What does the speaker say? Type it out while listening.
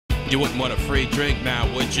You wouldn't want a free drink now,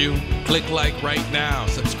 would you? Click like right now,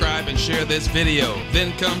 subscribe and share this video,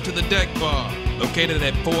 then come to the DEK Bar, located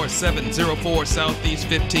at 4704 Southeast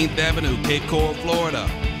 15th Avenue, Cape Coral, Florida.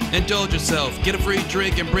 Indulge yourself, get a free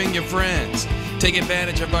drink and bring your friends. Take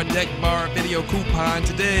advantage of our DEK Bar video coupon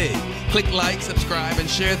today. Click like, subscribe, and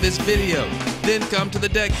share this video, then come to the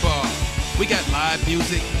DEK Bar. We got live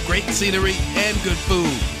music, great scenery, and good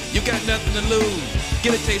food. You got nothing to lose.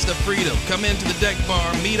 Get a taste of freedom. Come into the DEK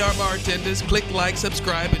Bar, meet our bartenders, click like,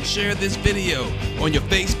 subscribe, and share this video on your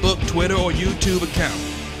Facebook, Twitter, or YouTube account.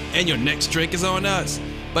 And your next drink is on us.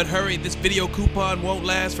 But hurry, this video coupon won't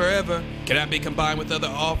last forever. Cannot be combined with other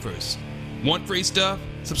offers. Want free stuff?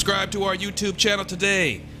 Subscribe to our YouTube channel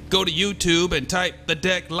today. Go to YouTube and type the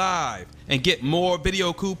DEK Live and get more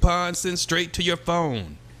video coupons sent straight to your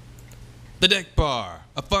phone. The DEK Bar,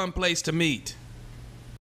 a fun place to meet.